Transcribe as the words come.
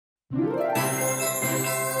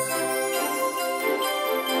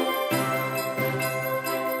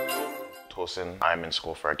Tosin, I'm in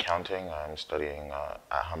school for accounting. I'm studying at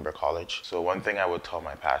Humber College. So one thing I would tell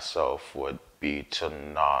my past self would be to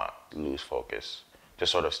not lose focus, to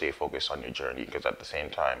sort of stay focused on your journey, because at the same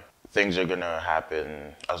time, things are gonna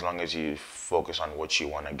happen. As long as you focus on what you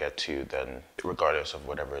want to get to, then regardless of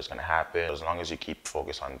whatever is gonna happen, as long as you keep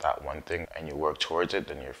focused on that one thing and you work towards it,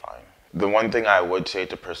 then you're fine. The one thing I would say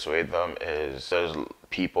to persuade them is there's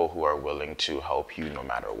people who are willing to help you no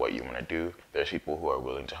matter what you want to do. There's people who are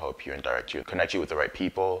willing to help you and direct you, connect you with the right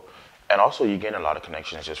people. And also you gain a lot of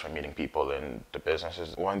connections just from meeting people in the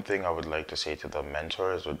businesses. One thing I would like to say to the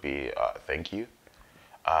mentors would be thank you.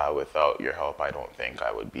 Without your help, I don't think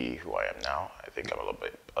I would be who I am now. I think I'm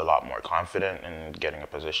a lot more confident in getting a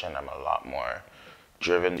position. I'm a lot more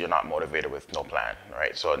driven. You're not motivated with no plan,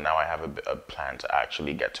 right? So now I have a plan to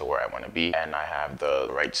actually get to where I want to be, and I have the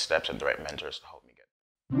right steps and the right mentors to help me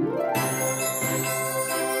get.